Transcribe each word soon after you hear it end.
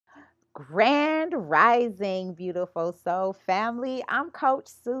Grand Rising, beautiful soul family. I'm Coach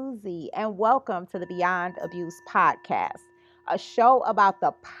Susie, and welcome to the Beyond Abuse podcast, a show about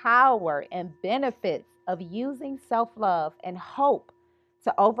the power and benefits of using self love and hope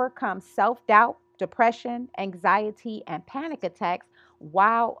to overcome self doubt, depression, anxiety, and panic attacks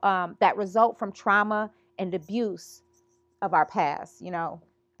while that result from trauma and abuse of our past.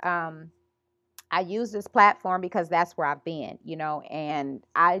 Um, I use this platform because that's where I've been, and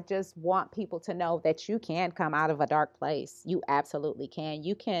I just want people to know that you can come out of a dark place. You absolutely can.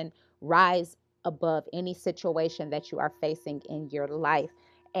 You can rise above any situation that you are facing in your life.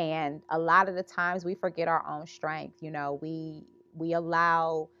 And a lot of the times we forget our own strength. We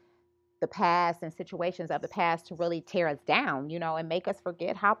allow the past and situations of the past to really tear us down, and make us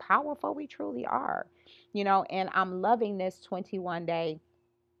forget how powerful we truly are. And I'm loving this 21 day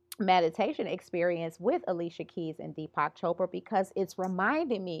meditation experience with Alicia Keys and Deepak Chopra because it's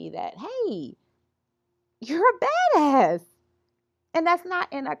reminding me that, hey, you're a badass. And that's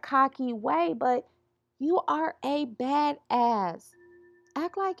not in a cocky way, but you are a badass.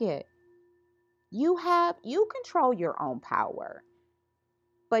 Act like it. You control your own power,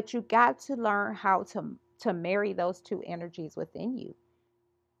 but you got to learn how to marry those two energies within you.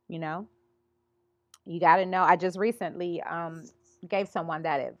 You know, you got to know. I just recently gave someone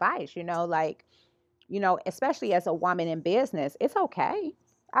that advice. Especially as a woman in business, it's okay.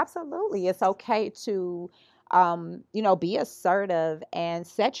 Absolutely. It's okay to, be assertive and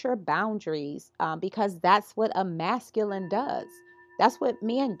set your boundaries because that's what a masculine does. That's what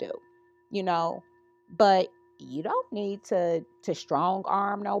men do, you know, but you don't need to strong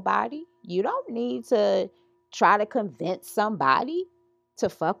arm nobody. You don't need to try to convince somebody to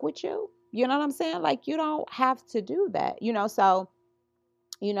fuck with you. You know what I'm saying? Like, you don't have to do that, so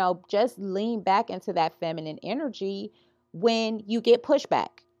just lean back into that feminine energy when you get pushback.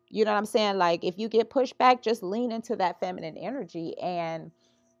 You know what I'm saying? Like, if you get pushback, just lean into that feminine energy. And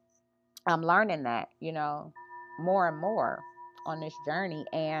I'm learning that, more and more on this journey.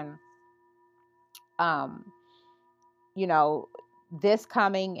 And, um, you know, this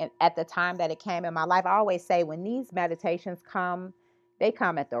coming at the time that it came in my life, I always say when these meditations come, they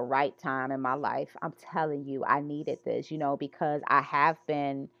come at the right time in my life. I'm telling you, I needed this, because I have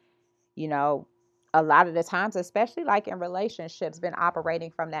been, you know, a lot of the times, especially like in relationships, been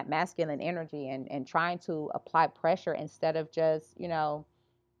operating from that masculine energy and trying to apply pressure instead of just,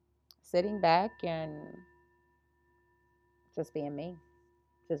 sitting back and just being me,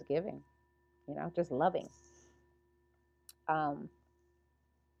 just giving, just loving. Um,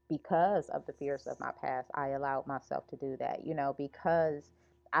 because of the fears of my past, I allowed myself to do that, because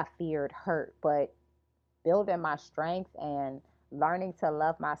I feared hurt. But building my strength and learning to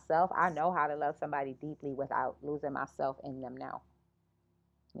love myself, I know how to love somebody deeply without losing myself in them now,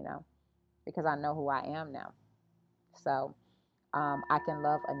 you know, because I know who I am now. So I can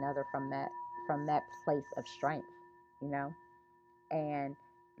love another from that place of strength, you know, and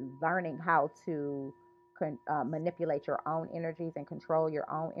learning how to manipulate your own energies and control your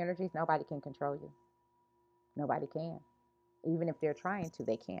own energies. Nobody can control you. Nobody can. Even if they're trying to,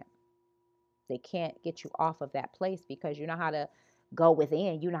 they can't. They can't get you off of that place because you know how to go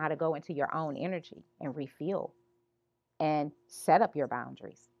within. You know how to go into your own energy and refuel and set up your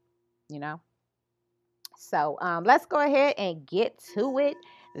boundaries, you know? So let's go ahead and get to it.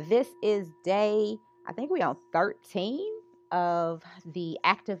 This is day, I think we're on 13 of the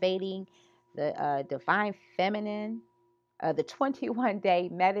activating the divine feminine, the 21-day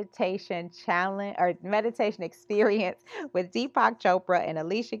meditation challenge or meditation experience with Deepak Chopra and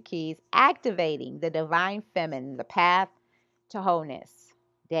Alicia Keys, activating the divine feminine, the path to wholeness.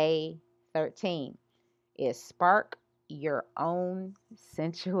 Day 13 is spark your own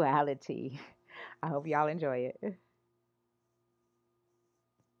sensuality. I hope y'all enjoy it.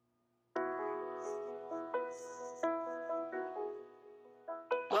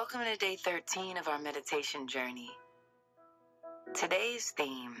 Welcome to day 13 of our meditation journey. Today's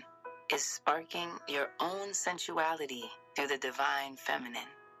theme is sparking your own sensuality through the divine feminine.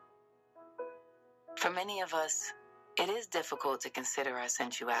 For many of us, it is difficult to consider our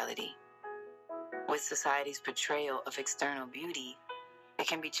sensuality. With society's portrayal of external beauty, it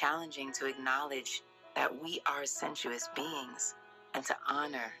can be challenging to acknowledge that we are sensuous beings and to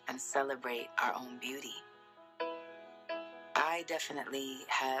honor and celebrate our own beauty. I definitely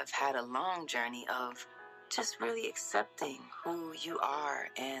have had a long journey of just really accepting who you are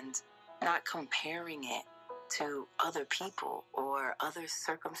and not comparing it to other people or other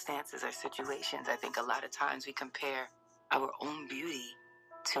circumstances or situations. I think a lot of times we compare our own beauty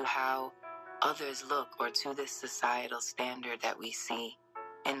to how others look or to this societal standard that we see.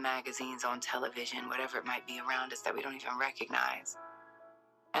 in magazines, on television, whatever it might be around us that we don't even recognize.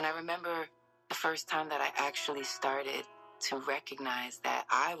 And I remember the first time that I actually started to recognize that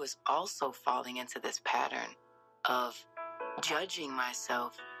I was also falling into this pattern of judging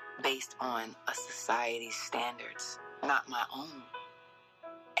myself based on a society's standards, not my own.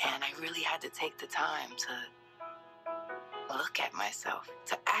 And I really had to take the time to look at myself,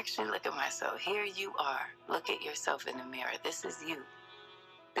 to actually look at myself. Here you are. Look at yourself in the mirror. This is you.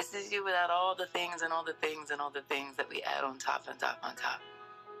 This is you without all the things and all the things and all the things that we add on top and top on top.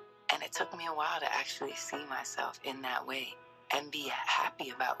 And it took me a while to actually see myself in that way and be happy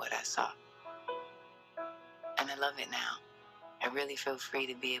about what I saw. And I love it now. I really feel free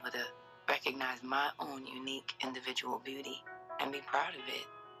to be able to recognize my own unique individual beauty and be proud of it.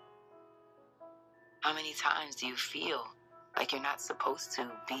 How many times do you feel like you're not supposed to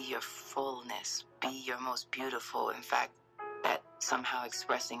be your fullness, be your most beautiful? In fact, that somehow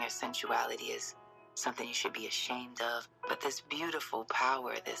expressing your sensuality is something you should be ashamed of. But this beautiful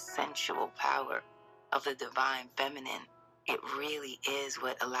power, this sensual power of the divine feminine, it really is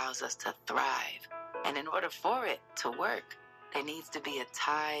what allows us to thrive. And in order for it to work, there needs to be a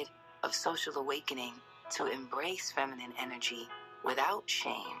tide of social awakening to embrace feminine energy without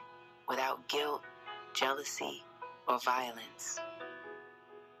shame, without guilt, jealousy, or violence.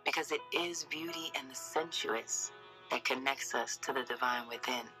 Because it is beauty and the sensuous that connects us to the divine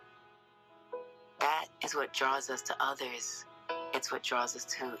within. That is what draws us to others. It's what draws us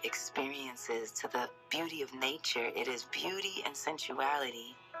to experiences, to the beauty of nature. It is beauty and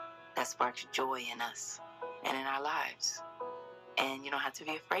sensuality that sparks joy in us and in our lives. And you don't have to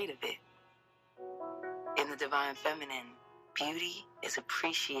be afraid of it. In the divine feminine, beauty is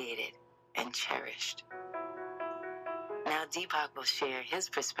appreciated and cherished. Now Deepak will share his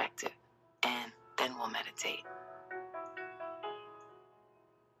perspective, and then we'll meditate.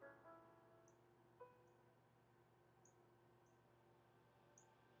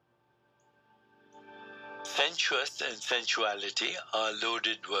 Sensuous and sensuality are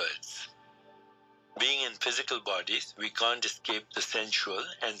loaded words. Being in physical bodies, we can't escape the sensual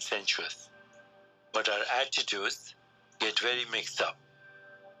and sensuous. But our attitudes get very mixed up.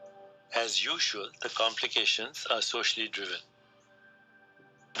 As usual, the complications are socially driven.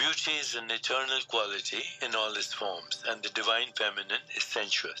 Beauty is an eternal quality in all its forms, and the divine feminine is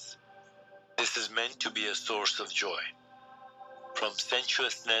sensuous. This is meant to be a source of joy. From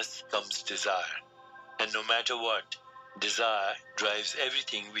sensuousness comes desire, and no matter what, desire drives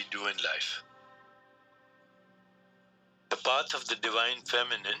everything we do in life. The path of the divine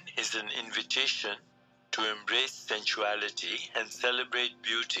feminine is an invitation to embrace sensuality and celebrate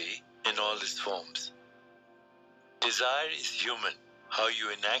beauty in all its forms. Desire is human. How you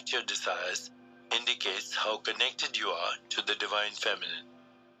enact your desires indicates how connected you are to the divine feminine.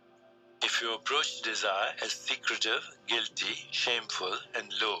 If you approach desire as secretive, guilty, shameful,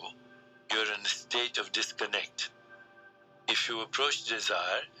 and low, you're in a state of disconnect. If you approach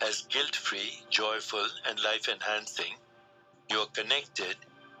desire as guilt-free, joyful, and life-enhancing, you are connected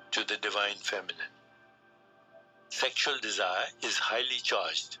to the divine feminine. Sexual desire is highly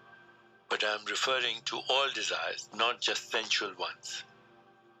charged, but I am referring to all desires, not just sensual ones.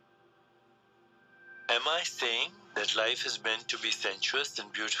 Am I saying that life is meant to be sensuous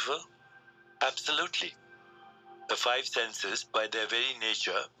and beautiful? Absolutely. The five senses, by their very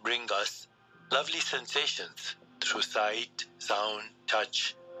nature, bring us lovely sensations through sight, sound,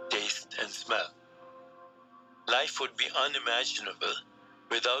 touch, taste, and smell. Life would be unimaginable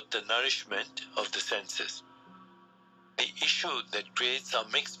without the nourishment of the senses. The issue that creates our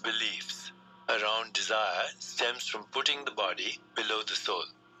mixed beliefs around desire stems from putting the body below the soul.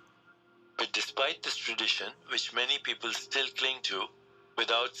 But despite this tradition, which many people still cling to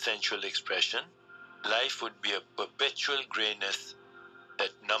without sensual expression, life would be a perpetual grayness that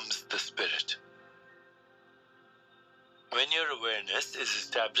numbs the spirit. When your awareness is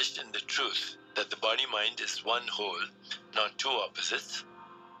established in the truth that the body-mind is one whole, not two opposites,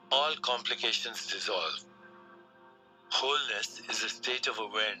 all complications dissolve. Wholeness is a state of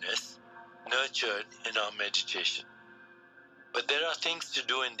awareness nurtured in our meditation. But there are things to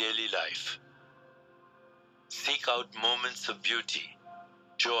do in daily life. Seek out moments of beauty,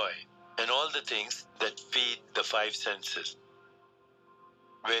 joy, and all the things that feed the five senses.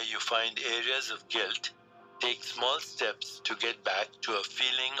 Where you find areas of guilt, take small steps to get back to a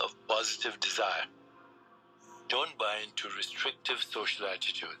feeling of positive desire. Don't buy into restrictive social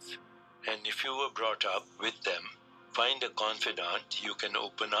attitudes. And if you were brought up with them, find a confidant you can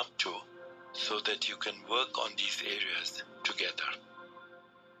open up to so that you can work on these areas together.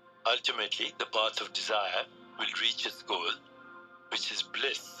 Ultimately, the path of desire will reach its goal which is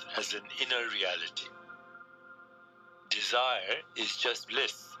bliss as an inner reality. Desire is just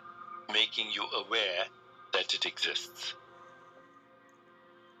bliss, making you aware that it exists.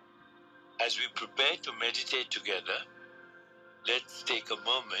 As we prepare to meditate together, let's take a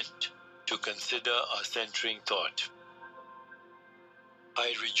moment to consider our centering thought.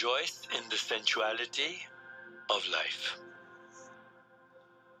 I rejoice in the sensuality of life.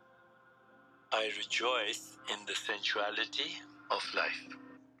 I rejoice in the sensuality of life.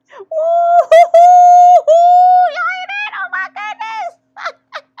 Woo-hoo-hoo! Y'all hear that? Oh my goodness.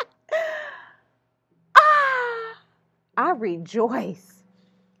 I rejoice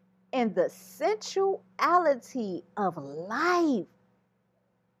in the sensuality of life.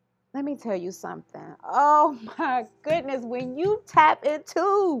 Let me tell you something. Oh my goodness. When you tap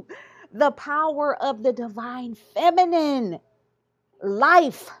into the power of the divine feminine,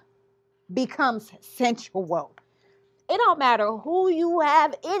 life becomes sensual. It don't matter who you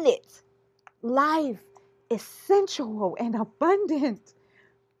have in it. Life is sensual and abundant.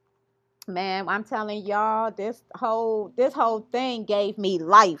 Man, I'm telling y'all, this whole thing gave me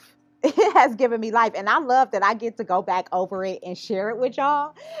life. It has given me life. And I love that I get to go back over it and share it with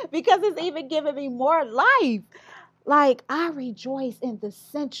y'all because it's even giving me more life. Like, I rejoice in the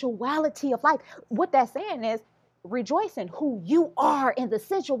sensuality of life. What that's saying is rejoice in who you are in the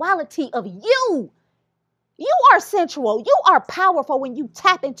sensuality of you. You are sensual. You are powerful when you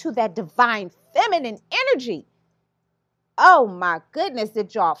tap into that divine feminine energy. Oh my goodness,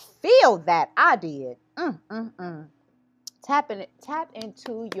 did y'all feel that? I did. Tap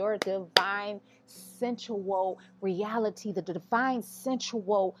into your divine sensual reality, the divine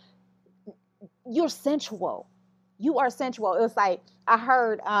sensual. You're sensual. You are sensual. It was like, I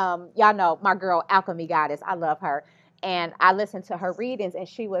heard, y'all know my girl, Alchemy Goddess. I love her. And I listened to her readings and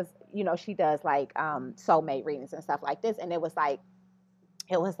she was, she does like soulmate readings and stuff like this. And it was like,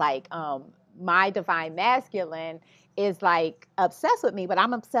 my divine masculine is like obsessed with me, but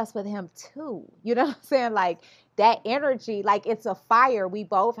I'm obsessed with him too. You know what I'm saying? Like that energy, like it's a fire. We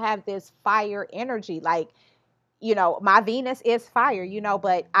both have this fire energy. Like, my Venus is fire,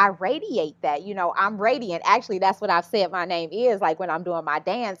 but I radiate that, I'm radiant. Actually, that's what I've said my name is. Like when I'm doing my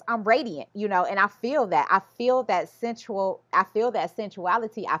dance, I'm radiant, and I feel that. I feel that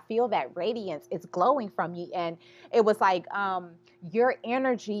sensuality. I feel that radiance. It's glowing from you. And it was like, your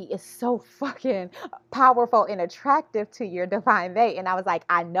energy is so fucking powerful and attractive to your divine mate. And I was like,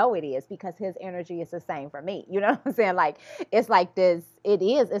 I know it is because his energy is the same for me. You know what I'm saying? Like, it's like this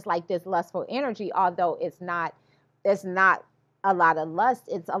lustful energy, although it's not a lot of lust,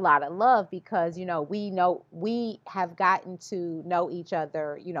 it's a lot of love because, we have gotten to know each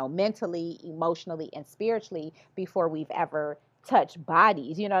other, mentally, emotionally, and spiritually before we've ever touched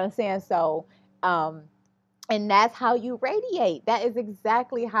bodies, you know what I'm saying? So, and that's how you radiate. That is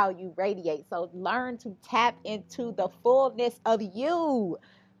exactly how you radiate. So learn to tap into the fullness of you.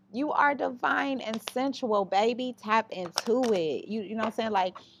 You are divine and sensual, baby. Tap into it. You know what I'm saying?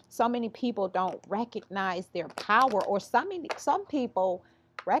 Like, so many people don't recognize their power, or some people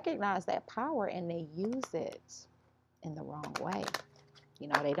recognize that power and they use it in the wrong way.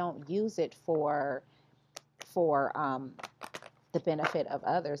 They don't use it for the benefit of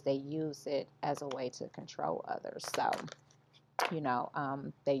others. They use it as a way to control others. So,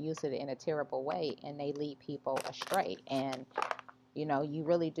 they use it in a terrible way and they lead people astray. And you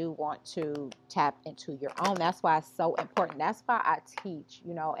really do want to tap into your own. That's why it's so important. That's why I teach,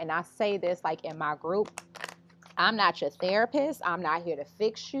 and I say this like in my group, I'm not your therapist. I'm not here to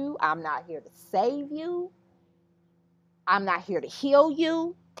fix you. I'm not here to save you. I'm not here to heal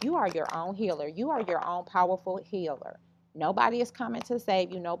you. You are your own healer. You are your own powerful healer. Nobody is coming to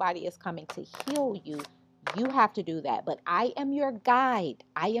save you. Nobody is coming to heal you. You have to do that. But I am your guide.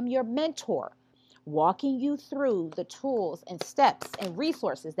 I am your mentor, walking you through the tools and steps and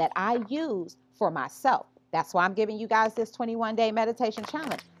resources that I use for myself. That's why I'm giving you guys this 21-day meditation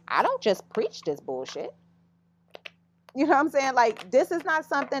challenge. I don't just preach this bullshit. You know what I'm saying? Like, this is not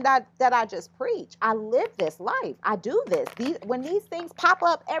something that I just preach. I live this life. I do this. When these things pop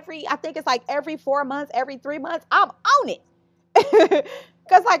up I think it's like every 4 months, every 3 months, I'm on it.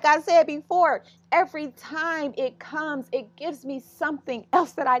 Because like I said before, every time it comes, it gives me something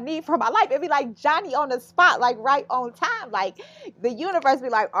else that I need for my life. It'd be like Johnny on the spot, like right on time. Like the universe be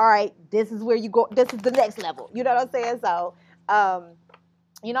like, all right, this is where you go. This is the next level. You know what I'm saying? So,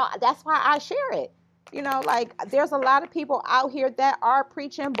 that's why I share it. Like there's a lot of people out here that are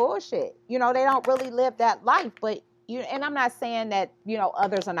preaching bullshit. They don't really live that life. But and I'm not saying that,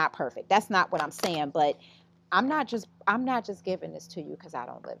 others are not perfect. That's not what I'm saying. But I'm not just giving this to you because I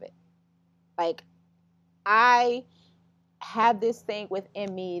don't live it. Like, I have this thing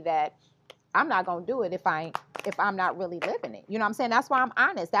within me that I'm not going to do it if I'm not really living it. You know what I'm saying? That's why I'm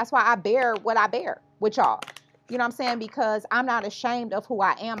honest. That's why I bear what I bear with y'all. You know what I'm saying? Because I'm not ashamed of who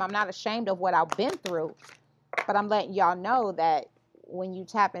I am. I'm not ashamed of what I've been through. But I'm letting y'all know that when you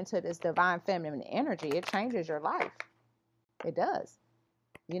tap into this divine feminine energy, it changes your life. It does.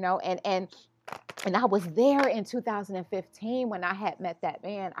 You know, and I was there in 2015 when I had met that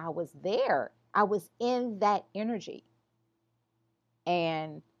man. I was there. I was in that energy.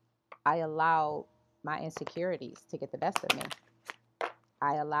 And I allowed my insecurities to get the best of me.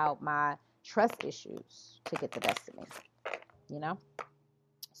 I allowed my trust issues to get the best of me, you know?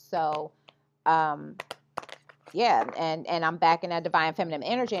 So, yeah, and I'm back in that divine feminine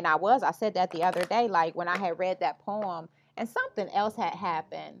energy. And I said that the other day, like when I had read that poem and something else had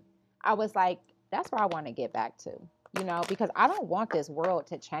happened, I was like, that's where I want to get back to, you know, because I don't want this world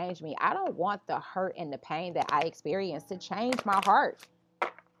to change me. I don't want the hurt and the pain that I experienced to change my heart.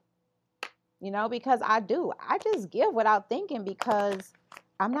 You know, because I just give without thinking because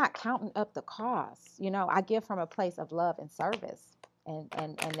I'm not counting up the costs. You know, I give from a place of love and service. And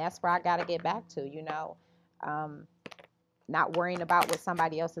that's where I got to get back to, you know, not worrying about what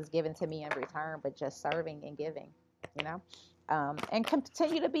somebody else is giving to me in return, but just serving and giving, you know, and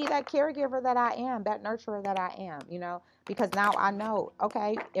continue to be that caregiver that I am, that nurturer that I am, you know, because now I know,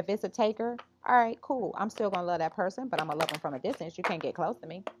 okay, if it's a taker, all right, cool. I'm still going to love that person, but I'm going to love them from a distance. You can't get close to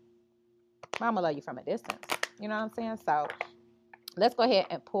me. I'm gonna love you from a distance. You know what I'm saying? So let's go ahead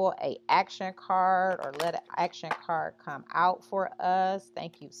and pull a action card or let an action card come out for us.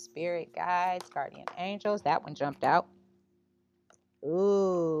 Thank you, spirit guides, guardian angels. That one jumped out.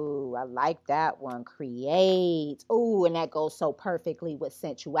 Ooh, I like that one. Create. Ooh, and that goes so perfectly with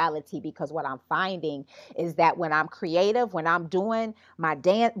sensuality because what I'm finding is that when I'm creative, when I'm doing my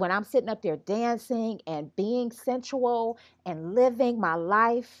dance, when I'm sitting up there dancing and being sensual and living my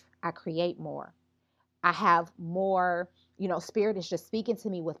life, I create more. I have more, you know, spirit is just speaking to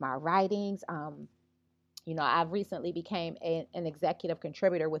me with my writings. You know, I've recently became an executive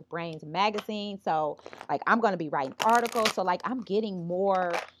contributor with Brains Magazine. So like I'm going to be writing articles. So like I'm getting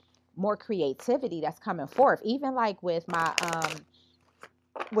more creativity that's coming forth. Even like with my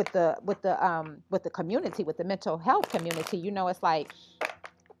with the community, with the mental health community, you know, it's like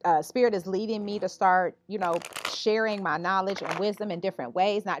spirit is leading me to start, you know, sharing my knowledge and wisdom in different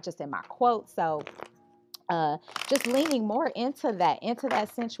ways, not just in my quotes. So just leaning more into that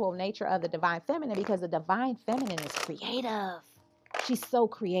sensual nature of the divine feminine, because the divine feminine is creative. She's so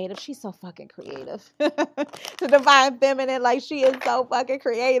creative. She's so fucking creative. The divine feminine, like she is so fucking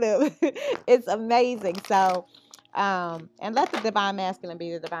creative. It's amazing. So, and let the divine masculine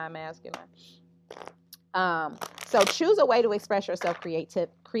be the divine masculine. So choose a way to express yourself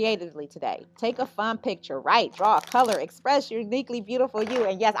creatively today. Take a fun picture, write, draw, color, express your uniquely beautiful you.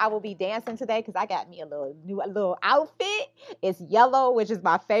 And yes, I will be dancing today because I got me a little outfit. It's yellow, which is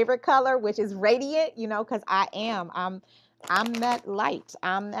my favorite color, which is radiant, you know, because I'm that light.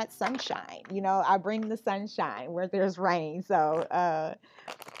 I'm that sunshine. You know, I bring the sunshine where there's rain. So,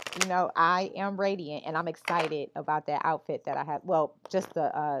 you know, I am radiant and I'm excited about that outfit that I have. Well, just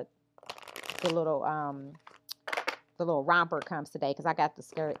the little romper comes today because I got the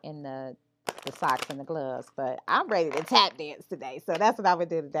skirt and the socks and the gloves, but I'm ready to tap dance today. So that's what I'm gonna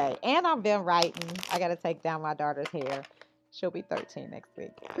do today. And I've been writing. I got to take down my daughter's hair. She'll be 13 next week.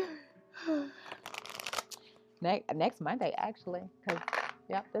 Next Monday, actually, because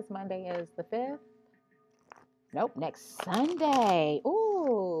yep, this Monday is the 5th. Nope, next Sunday.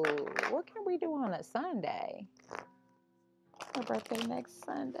 Ooh, what can we do on a Sunday? My birthday next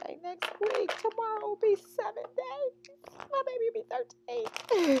Sunday. Next week. Tomorrow will be 7 days. My baby will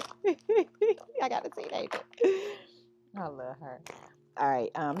be 13. I got a teenager. I love her. All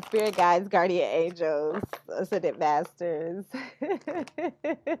right. Spirit guides, guardian angels, ascended masters,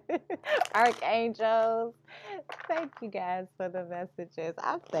 archangels. Thank you guys for the messages.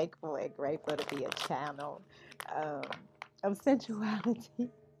 I'm thankful and grateful to be a channel of sensuality,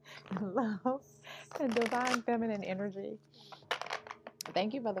 love, and divine feminine energy.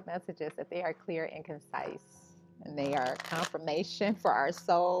 Thank you for the messages, that they are clear and concise, and they are confirmation for our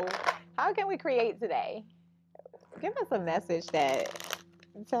soul. How can we create today? Give us a message that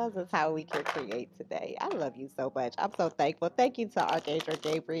tells us how we can create today. I love you so much. I'm so thankful. Thank you to Archangel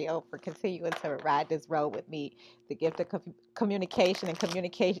Gabriel for continuing to ride this road with me. The gift of communication and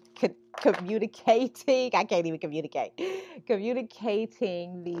communicating. I can't even communicate.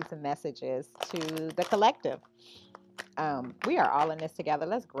 Communicating these messages to the collective. We are all in this together.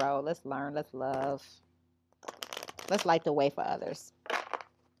 Let's grow. Let's learn. Let's love. Let's light the way for others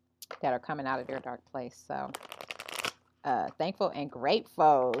that are coming out of their dark place. So thankful and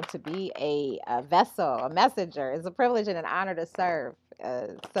grateful to be a vessel, a messenger. It's a privilege and an honor to serve.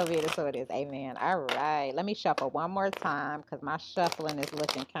 So be it, so it is. Amen. All right. Let me shuffle one more time because my shuffling is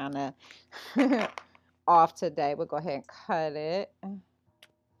looking kind of off today. We'll go ahead and cut it.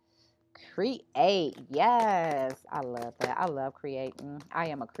 Create. Yes. I love that. I love creating. I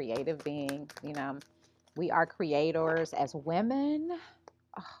am a creative being. We are creators as women.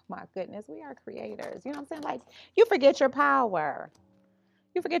 Oh my goodness, we are creators. You know what I'm saying? Like, you forget your power.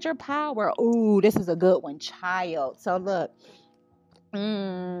 You forget your power. Ooh, this is a good one, child. So look,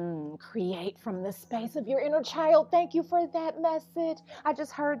 create from the space of your inner child. Thank you for that message. I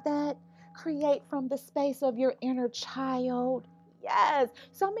just heard that. Create from the space of your inner child. Yes.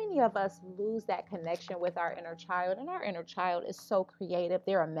 So many of us lose that connection with our inner child, and our inner child is so creative.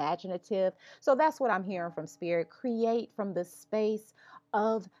 They're imaginative. So that's what I'm hearing from Spirit. Create from the space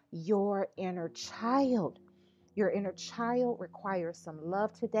of your inner child. Your inner child requires some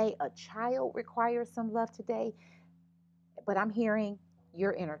love today. A child requires some love today. But I'm hearing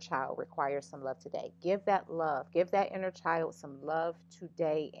your inner child requires some love today. Give that love. Give that inner child some love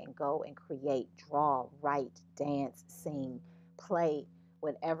today and go and create, draw, write, dance, sing, play,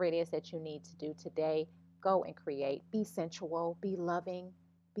 whatever it is that you need to do today. Go and create. Be sensual, be loving,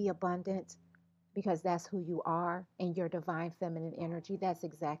 be abundant, because that's who you are in your divine feminine energy. That's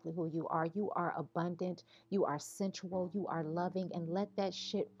exactly who you are. You are abundant, you are sensual, you are loving, and let that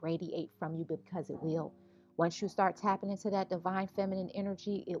shit radiate from you, because it will. Once you start tapping into that divine feminine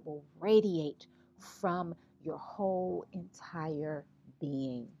energy, it will radiate from your whole entire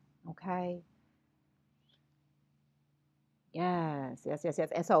being. Okay? Yes, yes, yes, yes.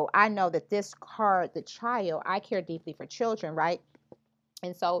 And so I know that this card, the child, I care deeply for children, right?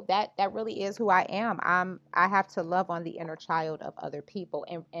 And so that really is who I am. I have to love on the inner child of other people.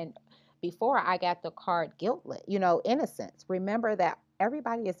 And before I got the card guiltless, innocence. Remember that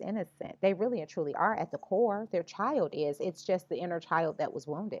everybody is innocent. They really and truly are at the core. Their child is. It's just the inner child that was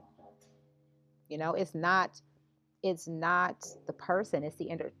wounded. It's not the person, it's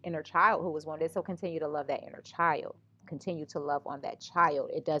the inner child who was wounded. So continue to love that inner child. Continue to love on that child.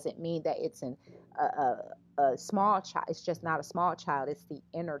 It doesn't mean that it's a small child. It's just not a small child. It's the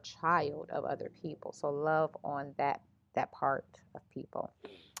inner child of other people. So love on that part of people.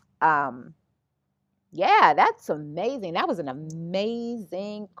 Yeah, that's amazing. That was an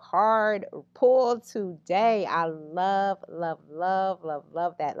amazing card pull today. I love, love, love, love,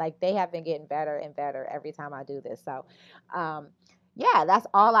 love that. Like, they have been getting better and better every time I do this. So, yeah, that's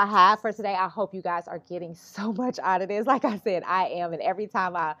all I have for today. I hope you guys are getting so much out of this. Like I said, I am. And every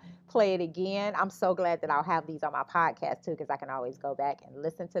time I play it again, I'm so glad that I'll have these on my podcast too, because I can always go back and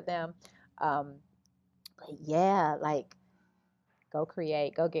listen to them. But yeah, like, go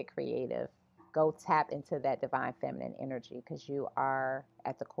create, go get creative. Go tap into that divine feminine energy, because you are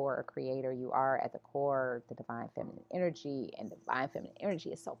at the core a creator. You are at the core the divine feminine energy, and the divine feminine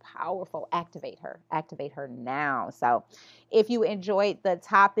energy is so powerful. Activate her now. So if you enjoyed the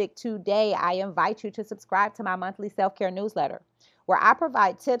topic today, I invite you to subscribe to my monthly self-care newsletter, where I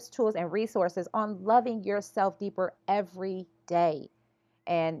provide tips, tools, and resources on loving yourself deeper every day.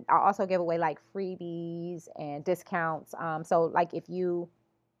 And I'll also give away like freebies and discounts. So like if you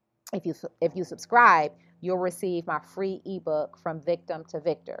subscribe, you'll receive my free ebook, From Victim to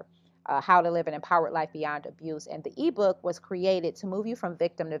Victor, How to Live an Empowered Life Beyond Abuse. And the ebook was created to move you from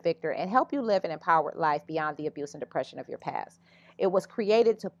victim to victor and help you live an empowered life beyond the abuse and depression of your past. It was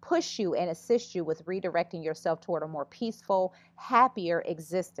created to push you and assist you with redirecting yourself toward a more peaceful, happier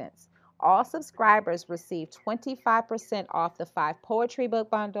existence. All subscribers receive 25% off the 5 poetry book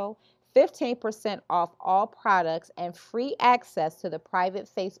bundle, 15% off all products, and free access to the private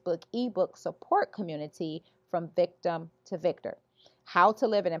Facebook ebook support community, From Victim to Victor. How to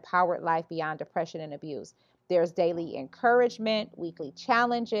Live an Empowered Life Beyond Depression and Abuse. There's daily encouragement, weekly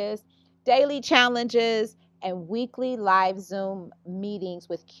challenges, and weekly live Zoom meetings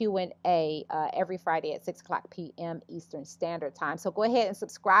with Q&A every Friday at 6 o'clock p.m. Eastern Standard Time. So go ahead and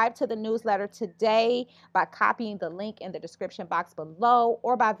subscribe to the newsletter today by copying the link in the description box below,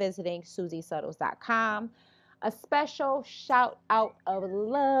 or by visiting SusieSuttles.com. A special shout out of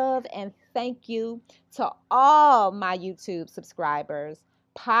love and thank you to all my YouTube subscribers,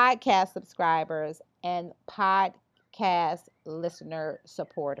 podcast subscribers, and podcast listener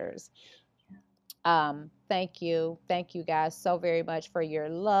supporters. Thank you guys so very much for your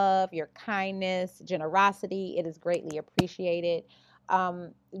love, your kindness, generosity. It is greatly appreciated.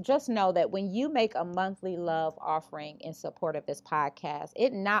 Just know that when you make a monthly love offering in support of this podcast,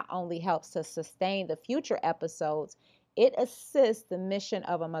 it not only helps to sustain the future episodes, It assists the mission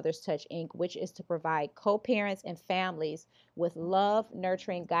of A Mother's Touch Inc., which is to provide co-parents and families with love,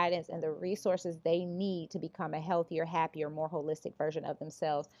 nurturing guidance, and the resources they need to become a healthier, happier, more holistic version of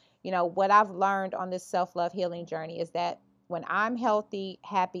themselves. What I've learned on this self-love healing journey is that when I'm healthy,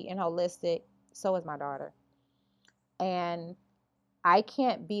 happy, and holistic, so is my daughter. And I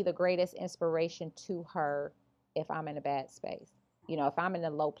can't be the greatest inspiration to her if I'm in a bad space, if I'm in a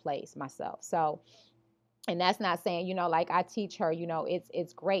low place myself. So, and that's not saying, like I teach her,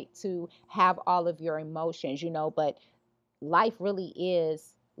 it's great to have all of your emotions, but life really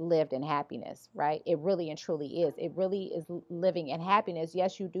is lived in happiness, right? It really and truly is. It really is living in happiness.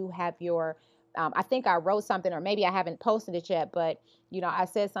 Yes, you do have your I think I wrote something, or maybe I haven't posted it yet, but I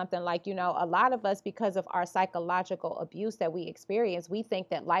said something like, a lot of us, because of our psychological abuse that we experience, we think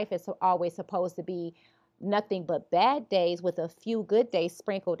that life is always supposed to be nothing but bad days with a few good days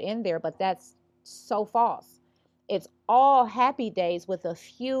sprinkled in there, but that's so false. It's all happy days with a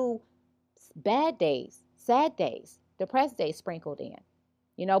few bad days, sad days, depressed days sprinkled in.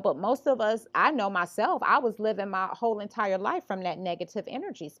 But most of us, I know myself, I was living my whole entire life from that negative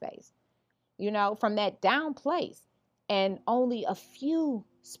energy space, from that down place, and only a few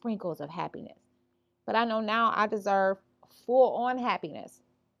sprinkles of happiness. But I know now I deserve full on happiness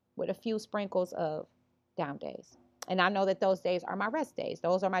with a few sprinkles of down days. And I know that those days are my rest days.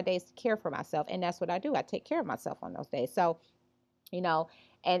 Those are my days to care for myself. And that's what I do. I take care of myself on those days. So,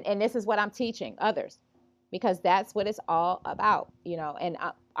 and this is what I'm teaching others, because that's what it's all about, and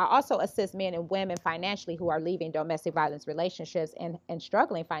I also assist men and women financially who are leaving domestic violence relationships and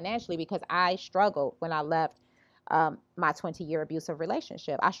struggling financially, because I struggled when I left my 20-year abusive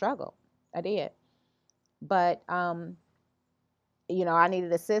relationship. I struggled. I did. But, I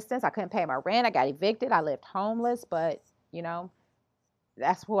needed assistance. I couldn't pay my rent. I got evicted. I lived homeless, but,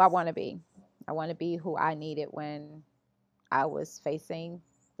 that's who I want to be. I want to be who I needed when I was facing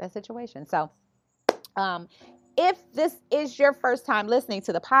that situation. So, if this is your first time listening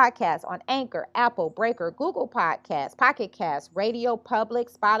to the podcast on Anchor, Apple, Breaker, Google Podcasts, Pocket Casts, Radio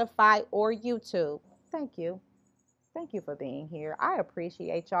Public, Spotify, or YouTube, thank you. Thank you for being here. I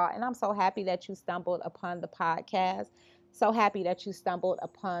appreciate y'all. And I'm so happy that you stumbled upon the podcast. So happy that you stumbled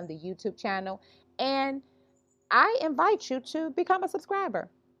upon the YouTube channel. And I invite you to become a subscriber,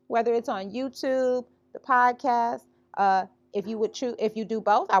 whether it's on YouTube, the podcast. If you do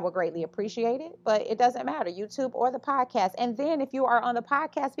both, I would greatly appreciate it. But it doesn't matter, YouTube or the podcast. And then if you are on the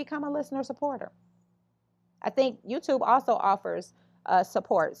podcast, become a listener supporter. I think YouTube also offers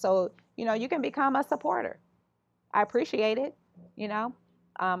support, so you can become a supporter. I appreciate it,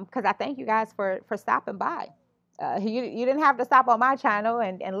 because I thank you guys for stopping by. You didn't have to stop on my channel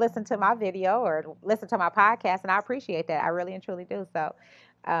and listen to my video or listen to my podcast, and I appreciate that. I really and truly do. So,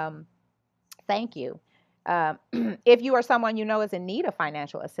 thank you. If you are someone is in need of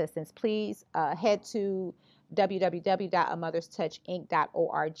financial assistance, please head to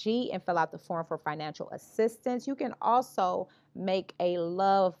www.amotherstouchinc.org and fill out the form for financial assistance. You can also make a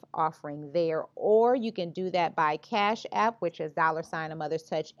love offering there, or you can do that by Cash App, which is $ A Mother's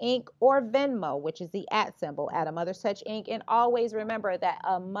Touch Inc., or Venmo, which is the @ at A Mother's Touch Inc. And always remember that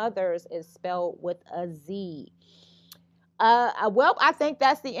a mother's is spelled with a Z. Well, I think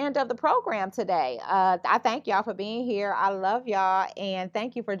that's the end of the program today. I thank y'all for being here. I love y'all, and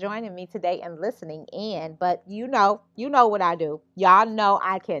thank you for joining me today and listening in. But you know what I do. Y'all know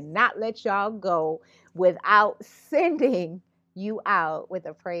I cannot let y'all go without sending you out with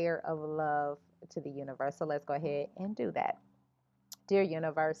a prayer of love to the universe. So let's go ahead and do that. Dear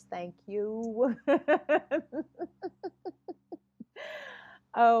universe, thank you.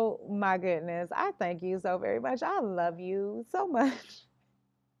 Oh my goodness. I thank you so very much. I love you so much.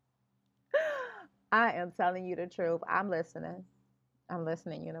 I am telling you the truth. I'm listening. I'm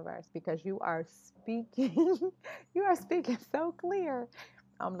listening, universe, because you are speaking. You are speaking so clear.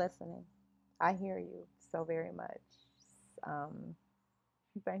 I'm listening. I hear you so very much.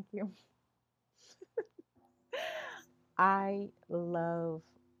 Thank you. I love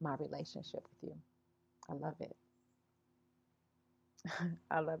my relationship with you. I love it.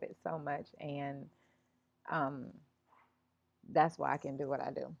 I love it so much. And um, that's why I can do what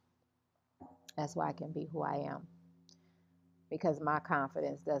I do. That's why I can be who I am. Because my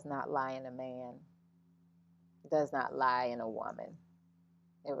confidence does not lie in a man, does not lie in a woman.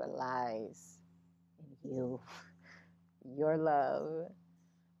 It relies in you, your love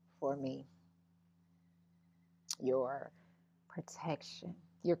for me, your protection,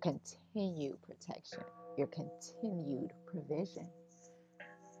 your continued protection, your continued provision.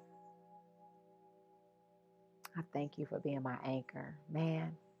 I thank you for being my anchor,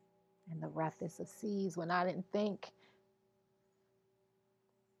 man, in the roughest of seas when I didn't think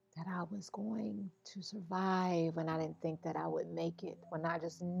that I was going to survive, when I didn't think that I would make it, when I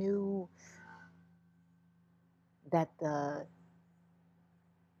just knew that the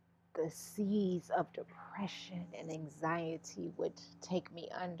seas of depression and anxiety would take me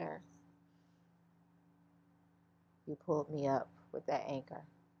under, you pulled me up with that anchor.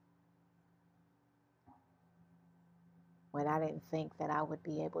 When I didn't think that I would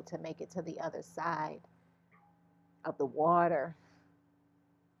be able to make it to the other side of the water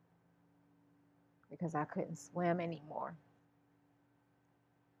because I couldn't swim anymore,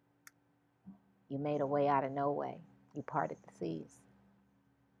 you made a way out of no way. You parted the seas.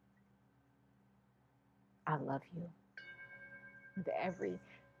 I love you with every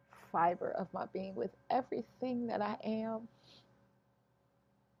fiber of my being, with everything that I am.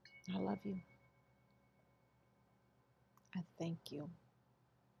 I love you. I thank you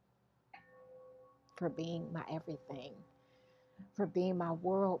for being my everything, for being my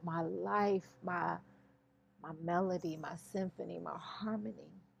world, my life, my melody, my symphony, my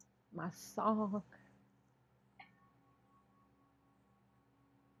harmony, my song.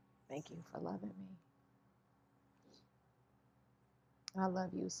 Thank you for loving me. I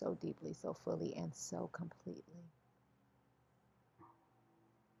love you so deeply, so fully, and so completely.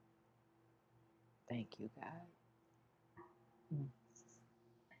 Thank you, God.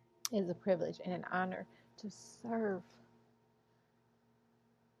 It is a privilege and an honor to serve.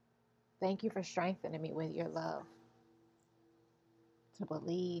 Thank you for strengthening me with your love, to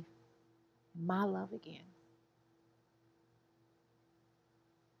believe in my love again.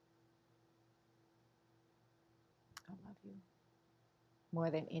 I love you more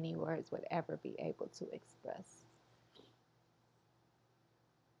than any words would ever be able to express.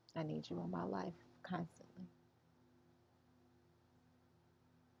 I need you in my life constantly.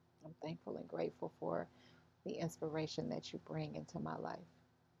 I'm thankful and grateful for the inspiration that you bring into my life.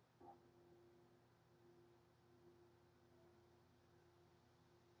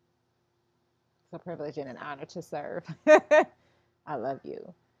 It's a privilege and an honor to serve. I love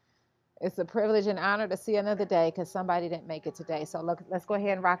you. It's a privilege and honor to see another day because somebody didn't make it today. So look, let's go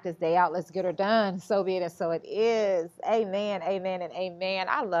ahead and rock this day out. Let's get her done. So be it and so it is. Amen, amen, and amen.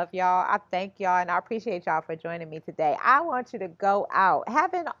 I love y'all. I thank y'all, and I appreciate y'all for joining me today. I want you to go out.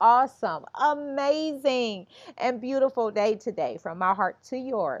 Have an awesome, amazing, and beautiful day today. From my heart to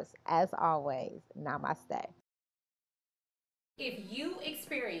yours, as always, namaste. If you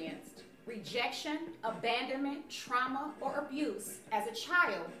experienced rejection, abandonment, trauma, or abuse as a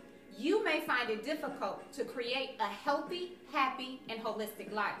child, you may find it difficult to create a healthy, happy, and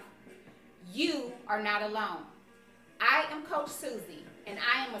holistic life. You are not alone. I am Coach Susie, and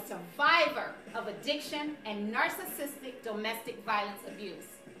I am a survivor of addiction and narcissistic domestic violence abuse.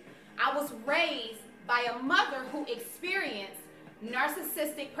 I was raised by a mother who experienced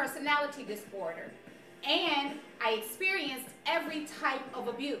narcissistic personality disorder, and I experienced every type of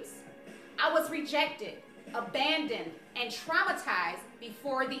abuse. I was rejected, abandoned, and traumatized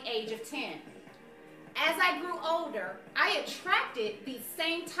before the age of 10. As I grew older, I attracted these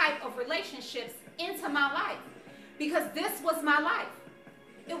same type of relationships into my life because this was my life.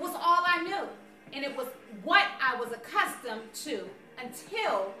 It was all I knew, and it was what I was accustomed to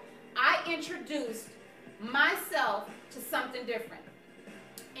until I introduced myself to something different.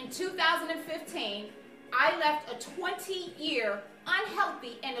 In 2015, I left a 20-year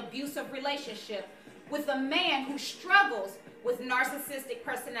unhealthy and abusive relationship with a man who struggles with narcissistic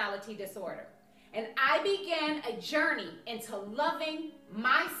personality disorder. And I began a journey into loving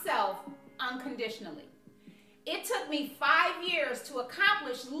myself unconditionally. It took me 5 years to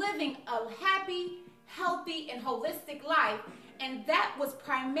accomplish living a happy, healthy, and holistic life, and that was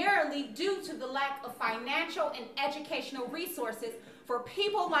primarily due to the lack of financial and educational resources for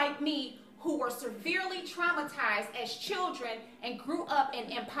people like me who were severely traumatized as children and grew up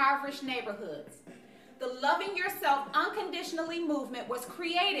in impoverished neighborhoods. The Loving Yourself Unconditionally movement was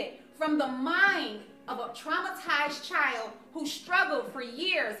created from the mind of a traumatized child who struggled for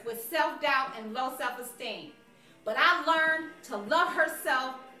years with self-doubt and low self-esteem. But I learned to love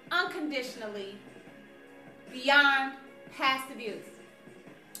herself unconditionally beyond past abuse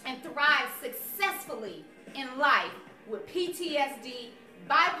and thrive successfully in life with PTSD,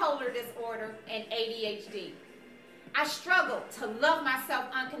 bipolar disorder, and ADHD. I struggled to love myself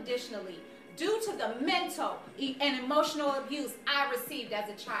unconditionally due to the mental and emotional abuse I received as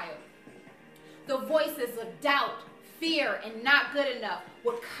a child. The voices of doubt, fear, and not good enough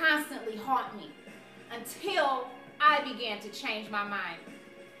would constantly haunt me until I began to change my mind.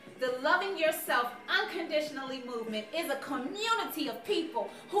 The Loving Yourself Unconditionally movement is a community of people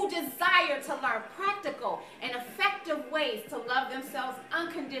who desire to learn practical and effective ways to love themselves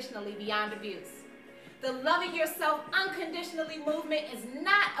unconditionally beyond abuse. The Loving Yourself Unconditionally movement is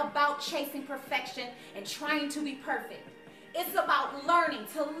not about chasing perfection and trying to be perfect. It's about learning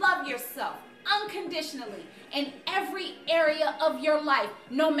to love yourself unconditionally in every area of your life,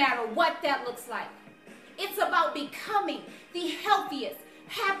 no matter what that looks like. It's about becoming the healthiest,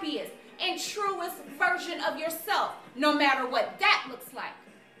 happiest, and truest version of yourself, no matter what that looks like.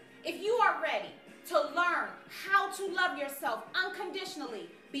 If you are ready to learn how to love yourself unconditionally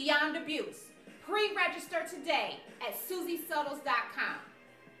beyond abuse, pre-register today at SusieSuttles.com.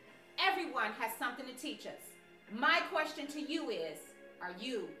 Everyone has something to teach us. My question to you is, are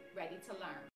you ready to learn?